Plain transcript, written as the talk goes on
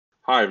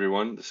Hi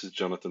everyone, this is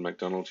Jonathan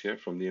MacDonald here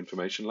from the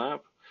Information Lab.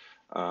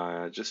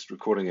 Just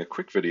recording a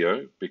quick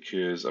video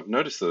because I've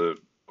noticed that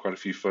quite a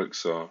few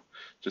folks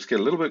just get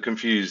a little bit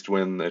confused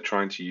when they're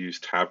trying to use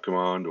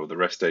Tabcmd or the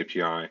REST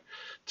API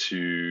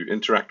to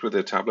interact with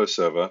their Tableau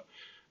server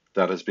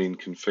that has been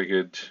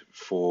configured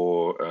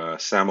for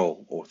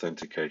SAML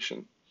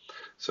authentication.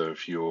 So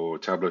if your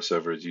Tableau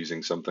server is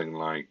using something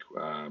like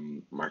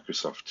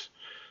Microsoft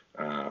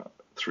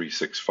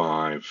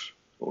 365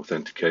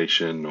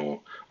 authentication or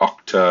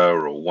Okta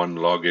or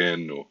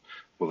OneLogin or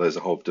well, there's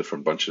a whole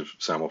different bunch of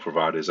SAML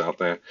providers out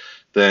there,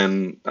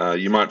 then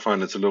you might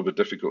find it's a little bit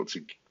difficult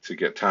to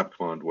get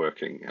Tabcmd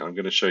working. And I'm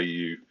going to show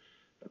you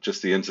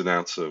just the ins and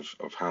outs of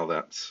how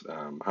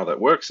that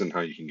works and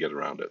how you can get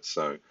around it.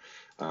 So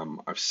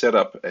I've set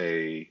up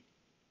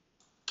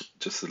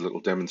just a little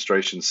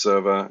demonstration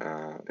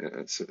server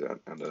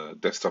and a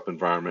desktop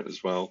environment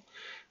as well.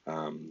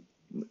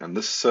 And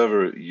this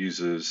server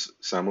uses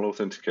SAML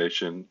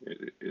authentication.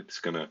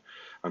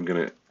 I'm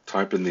gonna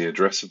type in the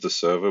address of the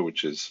server,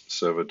 which is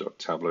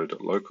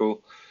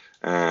server.tableau.local.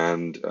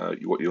 And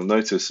what you'll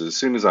notice is as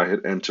soon as I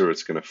hit enter,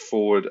 it's going to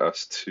forward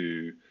us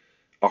to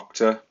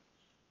Okta,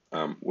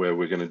 where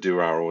we're going to do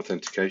our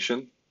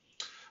authentication.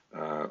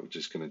 We're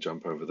just going to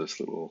jump over this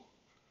little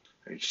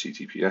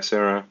HTTPS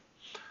error.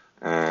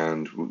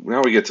 And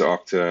now we get to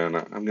Okta, and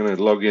I'm going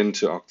to log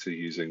into Okta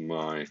using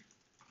my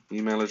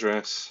email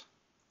address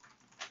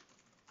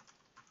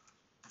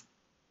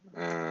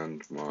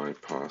and my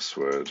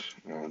password,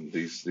 and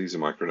these are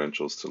my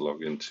credentials to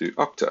log into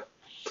Okta.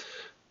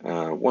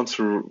 Once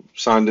we're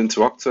signed into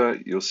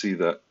Okta, you'll see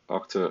that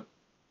Okta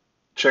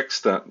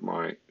checks that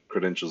my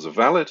credentials are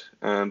valid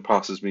and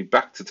passes me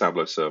back to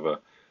Tableau Server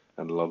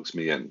and logs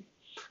me in.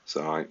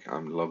 So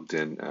I'm logged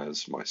in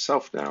as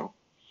myself now,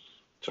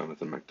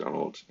 Jonathan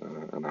MacDonald,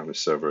 and I'm a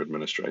server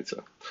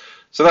administrator.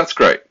 So that's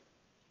great.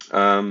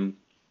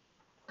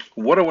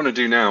 What I want to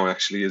do now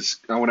actually is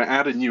I want to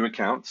add a new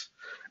account,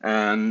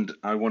 and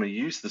I want to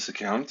use this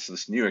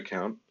new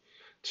account,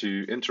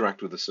 to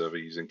interact with the server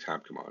using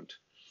Tabcmd.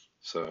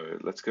 So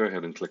let's go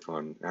ahead and click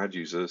on Add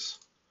Users.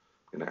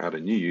 I'm going to add a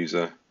new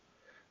user.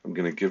 I'm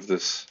going to give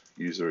this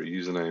user a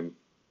username,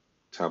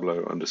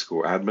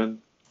 Tableau_admin,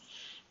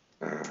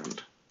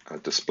 and a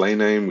display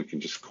name. We can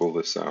just call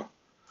this our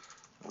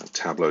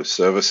Tableau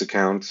service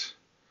account.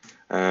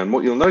 And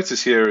what you'll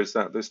notice here is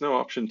that there's no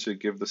option to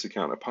give this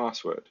account a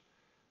password.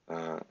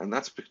 And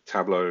that's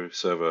Tableau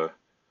Server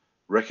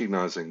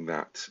recognizing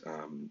that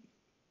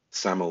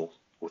SAML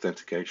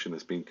authentication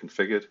has been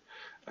configured.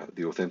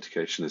 The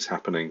authentication is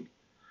happening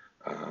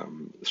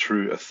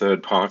through a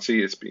third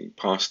party. It's being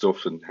passed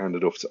off and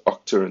handed off to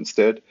Okta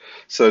instead.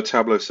 So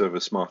Tableau Server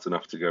is smart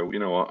enough to go, you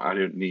know what, I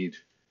don't need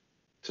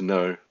to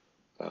know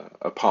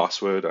a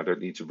password. I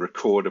don't need to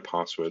record a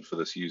password for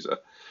this user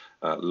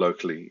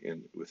locally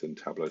within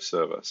Tableau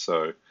Server.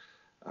 So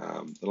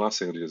the last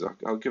thing I'll do is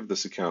I'll give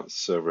this account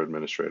server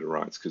administrator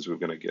rights, because we're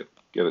going to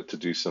get it to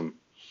do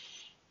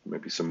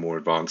maybe some more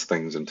advanced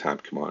things in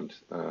Tabcmd.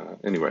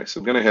 Anyway, so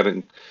I'm going to head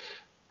and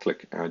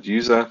click Add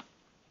User,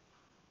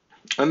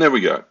 and there we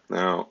go.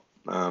 Now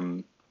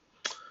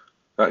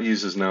that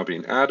user is now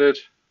being added.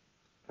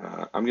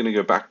 I'm going to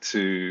go back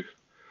to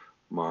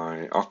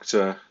my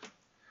Okta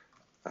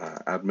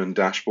admin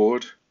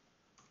dashboard.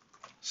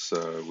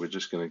 So we're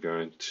just going to go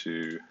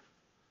into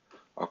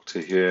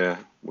Okta here.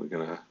 We're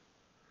going to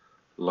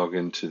log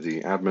into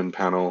the admin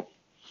panel.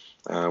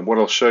 What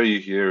I'll show you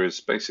here is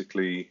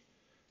basically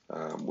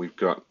we've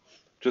got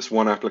just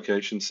one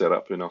application set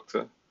up in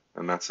Okta,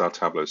 and that's our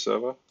Tableau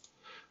server.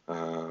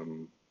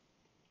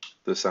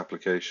 This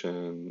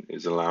application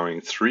is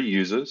allowing 3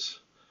 users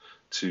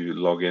to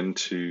log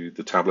into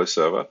the Tableau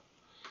server.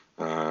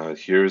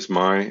 Here's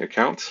my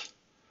account.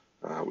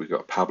 We've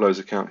got Pablo's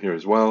account here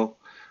as well,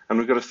 and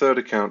we've got a third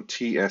account,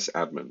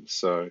 TSAdmin.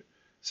 So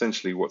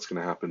essentially what's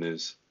going to happen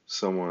is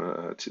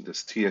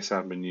this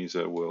TSAdmin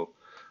user will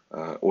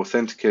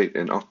authenticate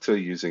in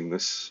Okta using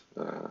this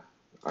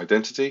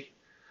identity.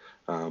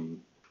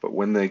 But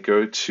when they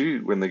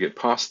get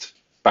passed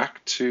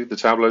back to the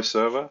Tableau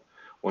server,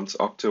 once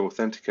Okta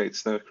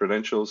authenticates their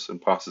credentials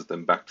and passes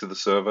them back to the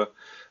server,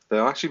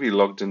 they'll actually be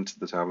logged into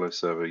the Tableau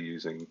server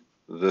using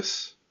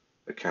this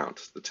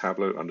account, the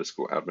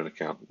Tableau_admin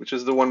account, which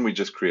is the one we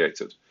just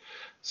created.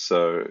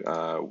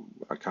 So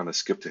I kind of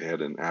skipped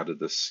ahead and added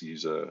this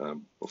user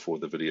before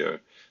the video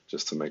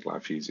just to make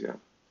life easier.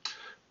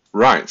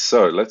 Right,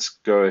 so let's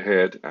go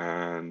ahead,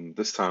 and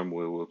this time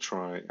we will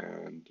try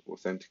and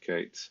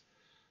authenticate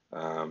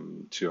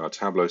to our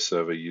Tableau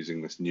server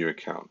using this new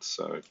account.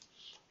 So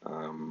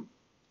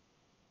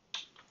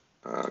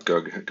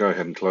go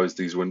ahead and close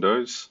these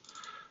windows.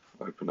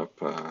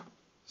 Let's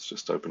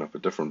just open up a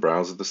different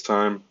browser this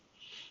time,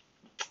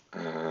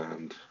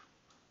 and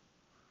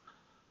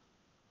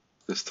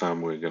this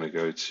time we're going to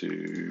go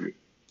to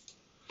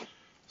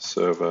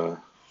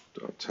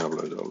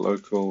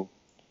server.tableau.local.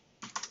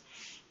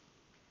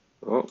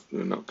 Oh,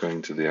 we're not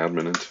going to the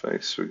admin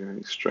interface, we're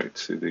going straight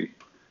to the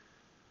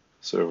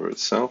server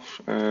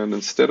itself. And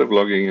instead of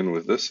logging in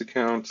with this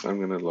account, I'm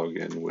going to log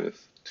in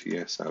with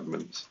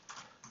tsadmins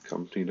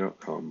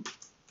company.com.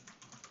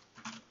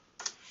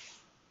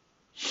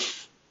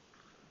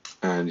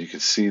 And you can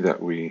see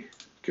that we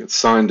get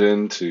signed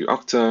in to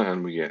Okta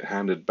and we get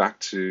handed back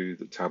to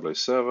the Tableau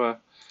server.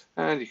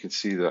 And you can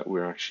see that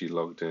we're actually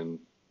logged in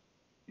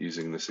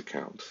using this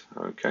account.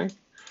 Okay,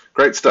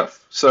 great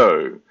stuff.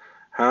 So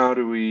how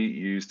do we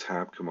use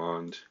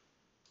Tabcmd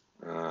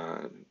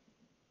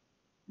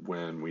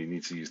when we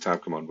need to use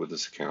Tabcmd with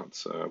this account?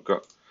 So I've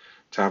got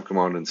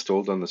Tabcmd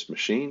installed on this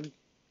machine.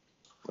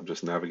 I've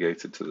just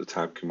navigated to the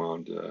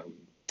Tabcmd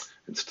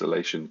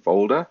installation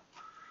folder.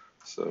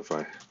 So if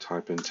I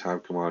type in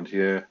Tabcmd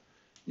here,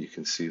 you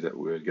can see that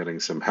we're getting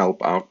some help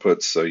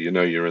outputs, so you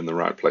know you're in the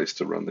right place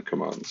to run the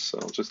commands. So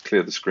I'll just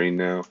clear the screen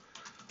now,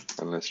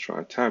 and let's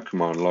try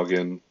Tabcmd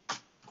login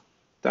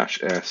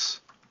 -s,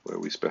 where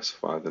we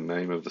specify the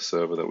name of the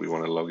server that we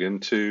want to log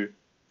into,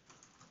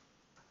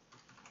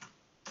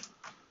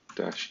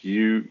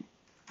 -u,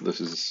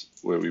 this is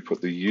where we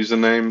put the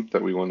username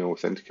that we want to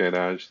authenticate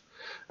as.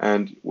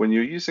 And when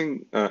you're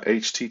using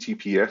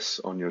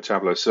HTTPS on your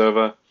Tableau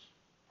server,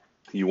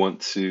 you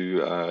want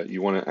to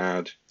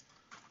add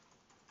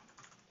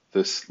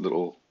this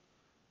little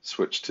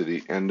switch to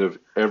the end of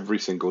every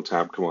single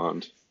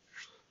Tabcmd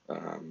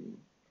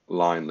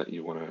line that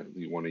you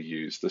want to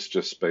use. This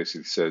just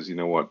basically says, you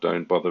know what,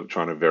 don't bother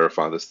trying to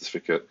verify the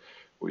certificate.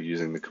 We're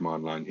using the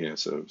command line here,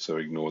 so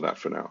ignore that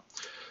for now.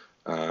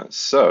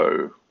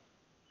 So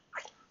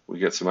we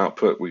get some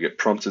output. We get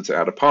prompted to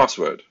add a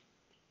password.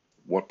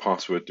 What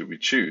password do we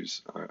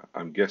choose?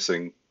 I'm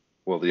guessing,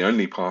 well, the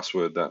only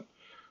password that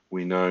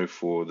we know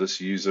for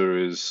this user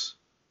is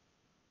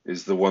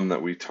the one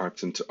that we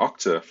typed into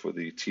Okta for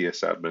the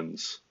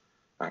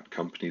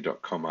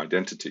tsadmins@company.com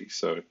identity.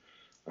 So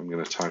I'm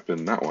going to type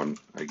in that one,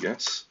 I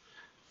guess.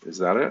 Is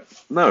that it?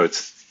 No,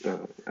 it's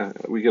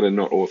we get a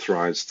not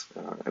authorized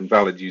and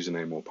valid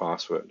username or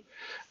password.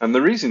 And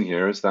the reason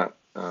here is that,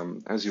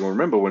 as you'll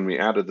remember, when we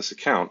added this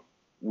account,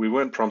 we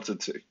weren't prompted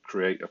to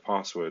create a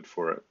password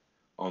for it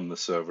on the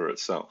server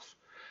itself.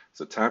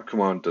 So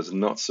Tabcmd does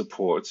not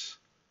support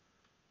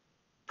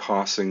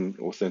passing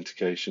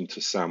authentication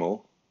to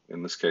SAML,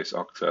 in this case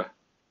Okta,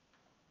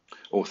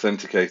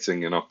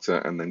 authenticating in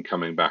Okta and then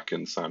coming back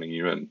and signing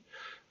you in.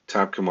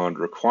 Tabcmd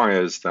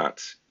requires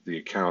that the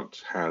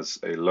account has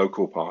a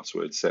local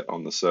password set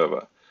on the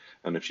server.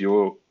 And if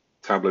your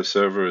Tableau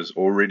server has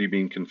already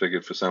been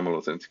configured for SAML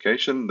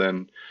authentication,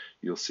 then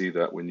you'll see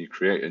that when you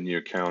create a new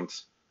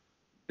account,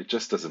 it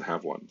just doesn't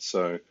have one.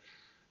 So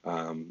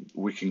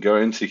we can go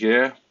into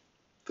here.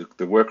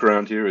 The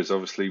workaround here is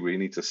obviously we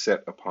need to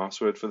set a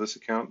password for this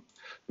account.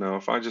 Now,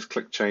 if I just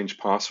click change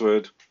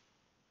password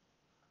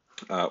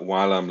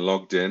while I'm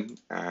logged in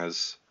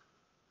as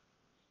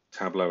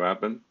Tableau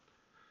admin,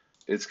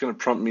 it's going to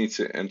prompt me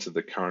to enter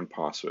the current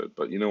password.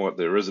 But you know what?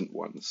 There isn't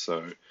one. So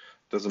it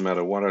doesn't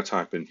matter what I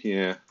type in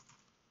here.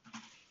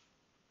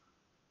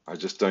 I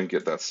just don't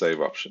get that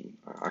save option.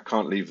 I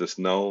can't leave this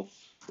null.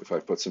 If I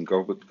put some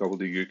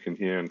gobbledygook in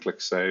here and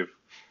click save,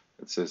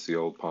 it says the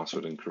old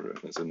password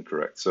is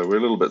incorrect. So we're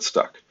a little bit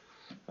stuck.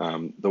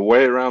 The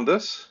way around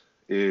this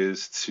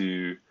is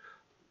to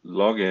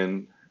log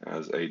in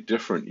as a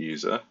different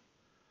user.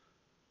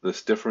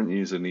 This different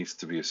user needs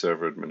to be a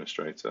server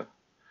administrator,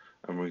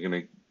 and we're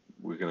going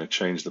to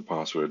change the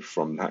password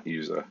from that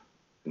user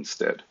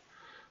instead.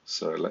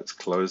 So let's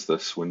close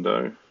this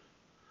window.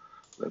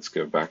 Let's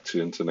go back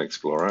to Internet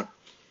Explorer.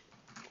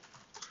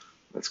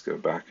 Let's go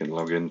back and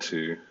log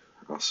into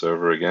our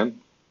server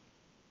again.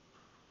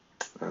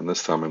 And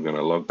this time I'm going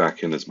to log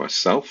back in as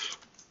myself.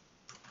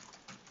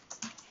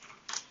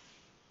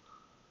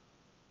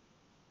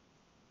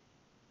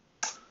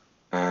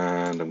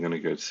 And I'm going to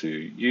go to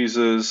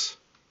users.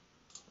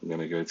 I'm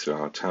going to go to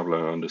our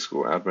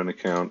Tableau_admin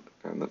account,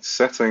 and that's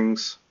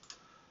settings.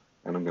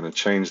 And I'm going to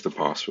change the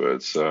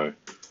password. So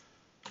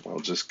I'll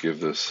just give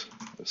this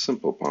a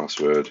simple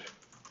password,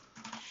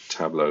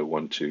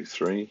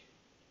 Tableau123,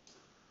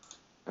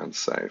 and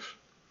save.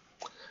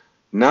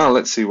 Now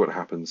let's see what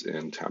happens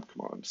in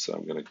Tabcmd. So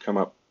I'm going to come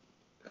up,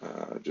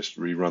 just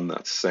rerun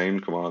that same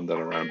command that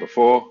I ran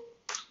before,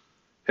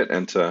 hit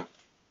enter,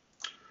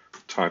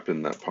 type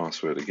in that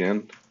password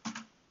again,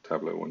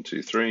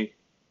 Tableau123,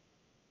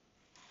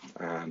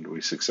 and we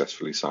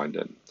successfully signed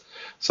in.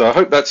 So I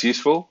hope that's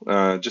useful.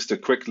 Just a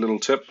quick little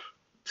tip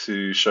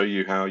to show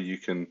you how you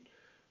can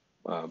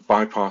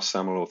bypass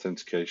SAML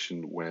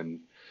authentication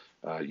when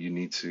you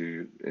need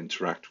to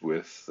interact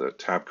with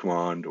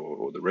Tabcmd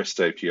or the REST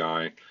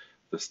API.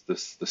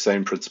 The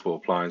same principle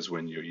applies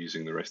when you're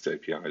using the REST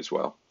API as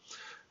well.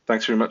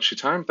 Thanks very much for your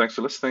time. Thanks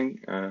for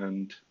listening,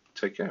 and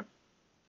take care.